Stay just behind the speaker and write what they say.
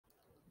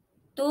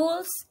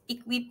Tools,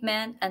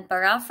 equipment, and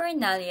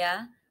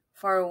paraphernalia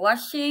for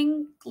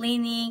washing,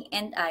 cleaning,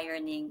 and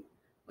ironing.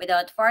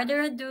 Without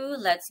further ado,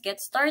 let's get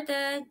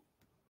started.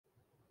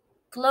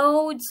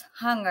 Clothes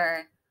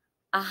hanger.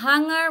 A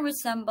hanger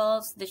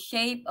resembles the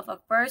shape of a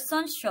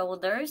person's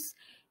shoulders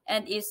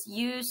and is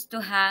used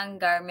to hang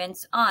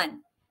garments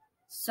on.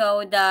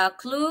 So the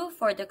clue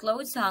for the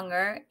clothes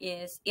hanger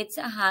is it's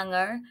a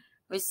hanger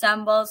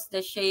resembles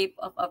the shape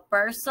of a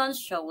person's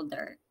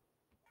shoulder.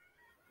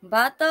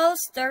 Bottle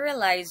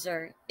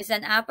sterilizer is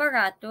an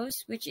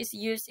apparatus which is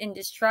used in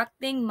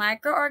destructing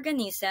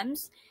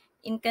microorganisms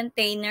in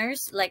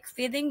containers like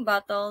feeding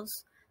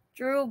bottles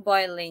through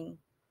boiling.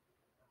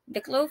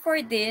 The clue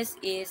for this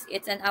is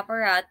it's an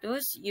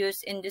apparatus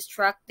used in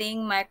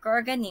destructing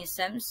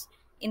microorganisms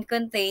in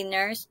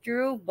containers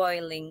through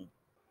boiling.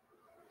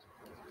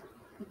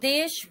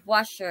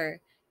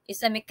 Dishwasher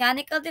is a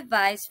mechanical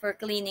device for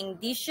cleaning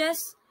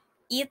dishes,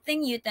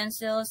 eating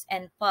utensils,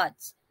 and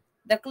pots.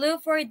 The clue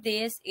for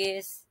this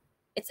is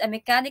it's a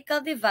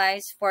mechanical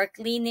device for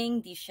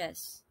cleaning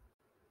dishes.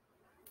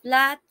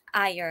 Flat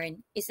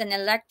iron is an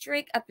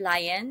electric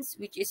appliance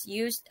which is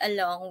used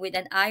along with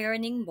an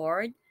ironing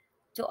board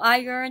to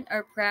iron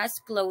or press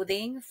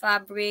clothing,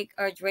 fabric,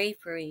 or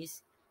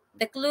draperies.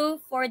 The clue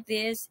for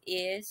this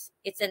is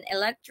it's an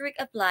electric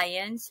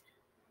appliance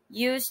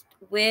used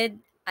with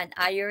an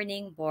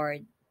ironing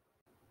board.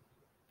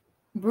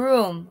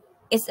 Broom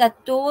is a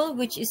tool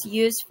which is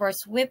used for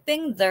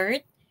sweeping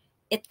dirt.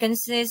 It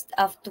consists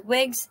of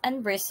twigs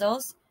and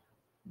bristles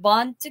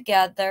bound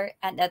together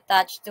and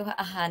attached to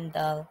a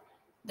handle.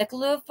 The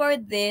clue for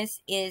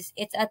this is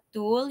it's a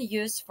tool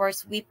used for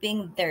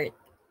sweeping dirt.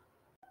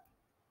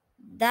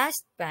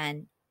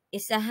 Dustpan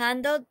is a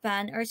handled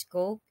pan or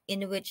scope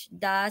in which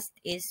dust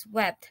is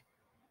swept.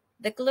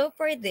 The clue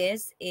for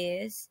this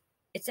is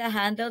it's a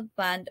handled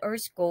pan or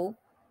scope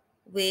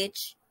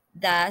which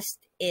dust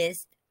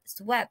is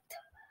swept.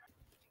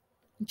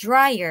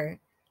 Dryer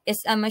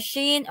is a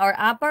machine or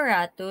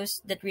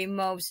apparatus that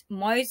removes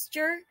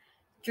moisture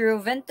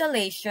through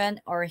ventilation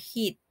or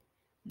heat.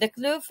 The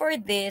clue for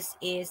this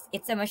is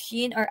it's a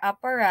machine or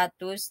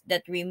apparatus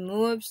that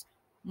removes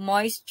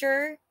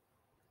moisture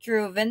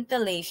through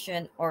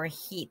ventilation or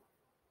heat.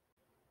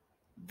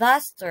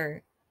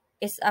 Duster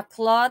is a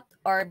cloth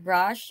or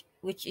brush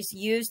which is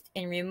used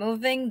in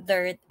removing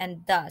dirt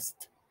and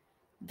dust.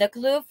 The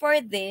clue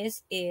for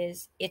this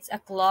is it's a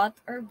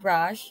cloth or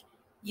brush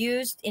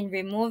used in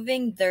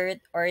removing dirt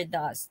or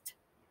dust.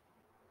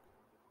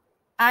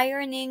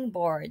 Ironing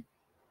board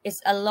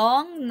is a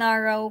long,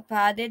 narrow,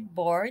 padded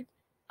board,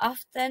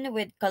 often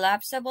with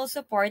collapsible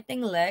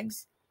supporting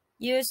legs,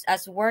 used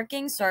as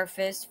working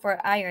surface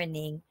for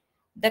ironing.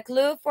 The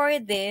clue for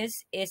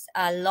this is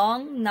a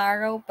long,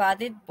 narrow,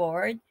 padded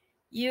board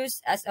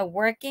used as a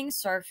working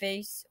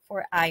surface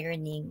for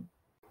ironing.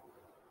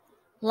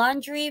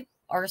 Laundry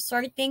or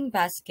sorting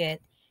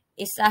basket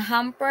is a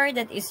hamper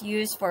that is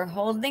used for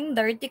holding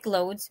dirty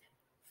clothes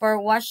for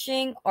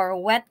washing or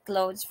wet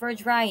clothes for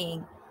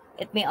drying.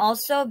 It may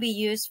also be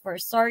used for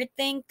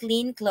sorting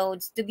clean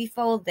clothes to be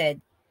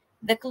folded.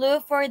 The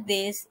clue for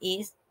this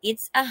is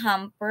it's a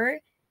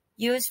hamper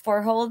used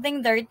for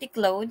holding dirty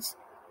clothes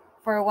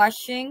for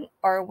washing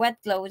or wet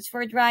clothes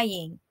for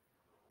drying.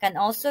 Can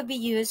also be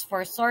used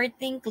for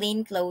sorting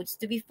clean clothes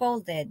to be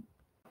folded.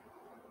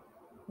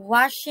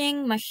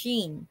 Washing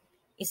machine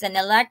is an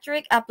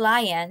electric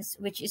appliance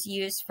which is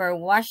used for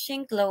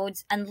washing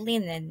clothes and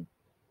linen.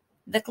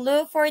 The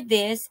clue for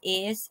this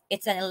is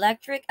it's an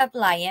electric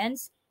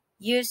appliance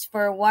used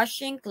for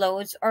washing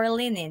clothes or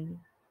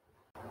linen.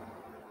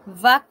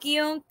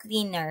 Vacuum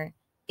cleaner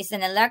is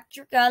an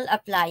electrical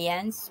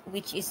appliance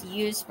which is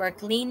used for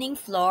cleaning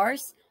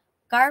floors,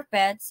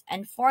 carpets,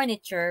 and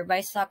furniture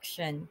by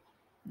suction.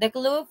 The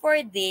clue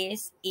for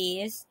this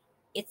is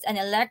it's an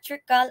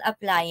electrical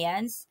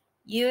appliance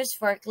used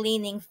for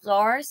cleaning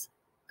floors,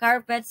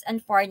 carpets,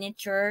 and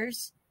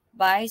furnitures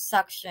by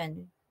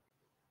suction.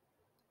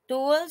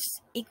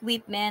 Tools,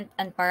 equipment,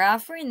 and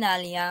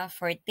paraphernalia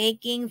for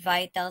taking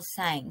vital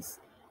signs.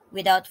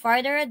 Without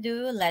further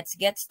ado, let's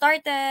get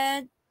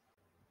started!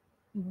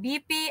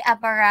 BP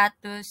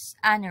apparatus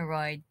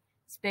aneroid,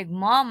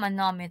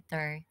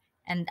 sphygmomanometer,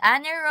 and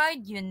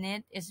aneroid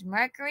unit is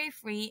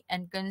mercury-free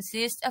and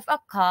consists of a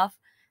cuff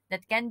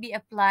that can be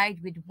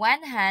applied with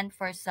one hand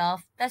for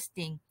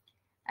self-testing,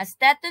 a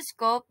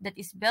stethoscope that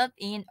is built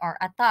in or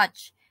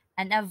attached,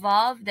 and a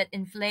valve that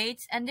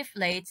inflates and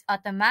deflates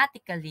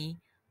automatically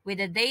with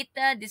the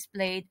data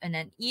displayed on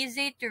an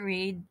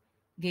easy-to-read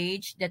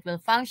gauge that will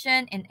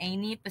function in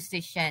any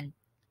position.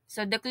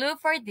 So the clue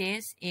for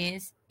this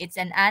is it's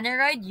an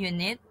aneroid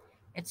unit,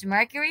 it's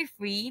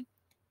mercury-free,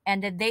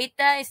 and the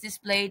data is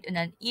displayed on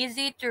an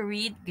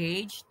easy-to-read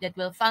gauge that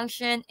will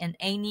function in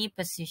any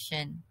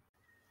position.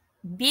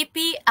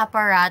 BP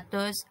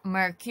apparatus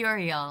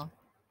mercurial,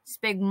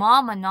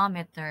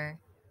 sphygmomanometer.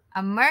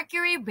 A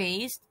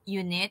mercury-based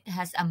unit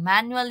has a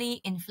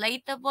manually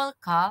inflatable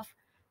cuff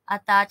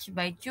attached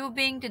by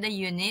tubing to the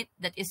unit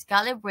that is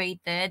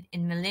calibrated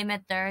in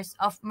millimeters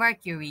of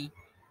mercury.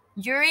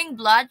 During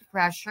blood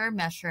pressure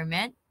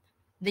measurement,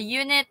 the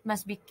unit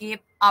must be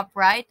kept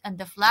upright on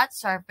the flat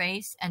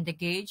surface and the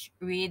gauge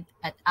read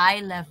at eye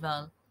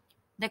level.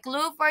 The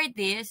clue for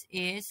this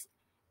is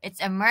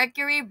it's a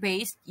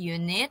mercury-based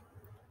unit,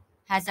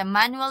 has a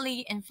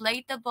manually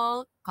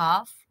inflatable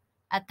cuff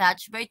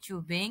attached by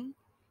tubing.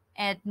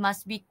 It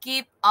must be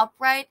kept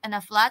upright on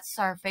a flat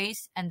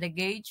surface and the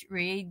gauge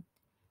read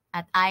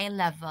at eye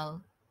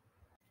level.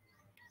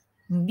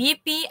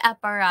 BP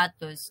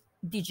apparatus,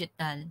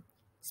 digital.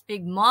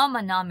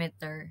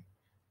 Sphygmomanometer.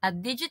 A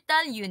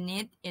digital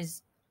unit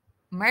is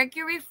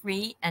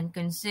mercury-free and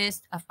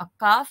consists of a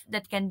cuff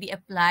that can be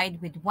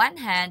applied with one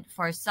hand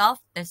for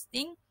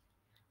self-testing,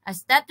 a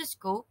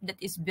stethoscope that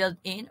is built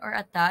in or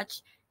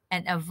attached,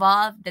 and a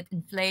valve that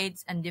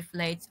inflates and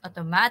deflates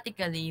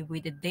automatically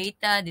with the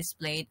data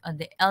displayed on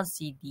the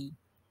LCD.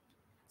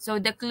 So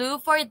the clue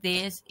for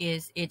this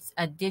is it's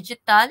a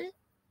digital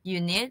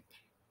unit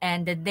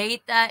and the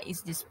data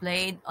is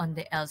displayed on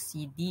the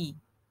LCD.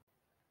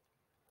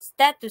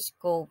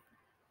 Stethoscope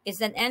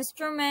is an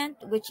instrument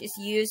which is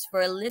used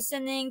for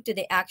listening to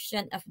the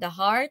action of the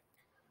heart,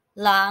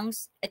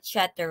 lungs,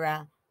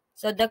 etc.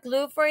 So the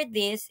clue for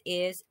this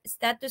is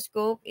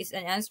stethoscope is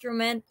an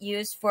instrument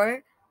used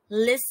for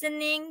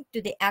listening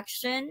to the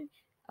action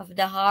of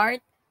the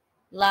heart,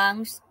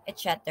 lungs,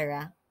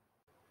 etc.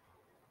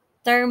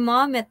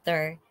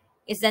 Thermometer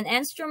is an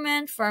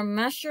instrument for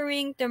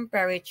measuring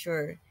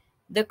temperature.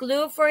 The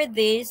clue for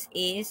this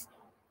is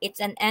it's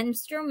an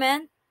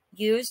instrument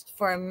used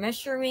for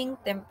measuring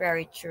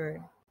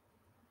temperature.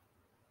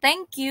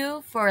 Thank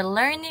you for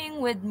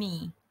learning with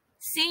me.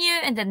 See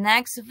you in the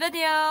next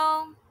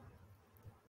video.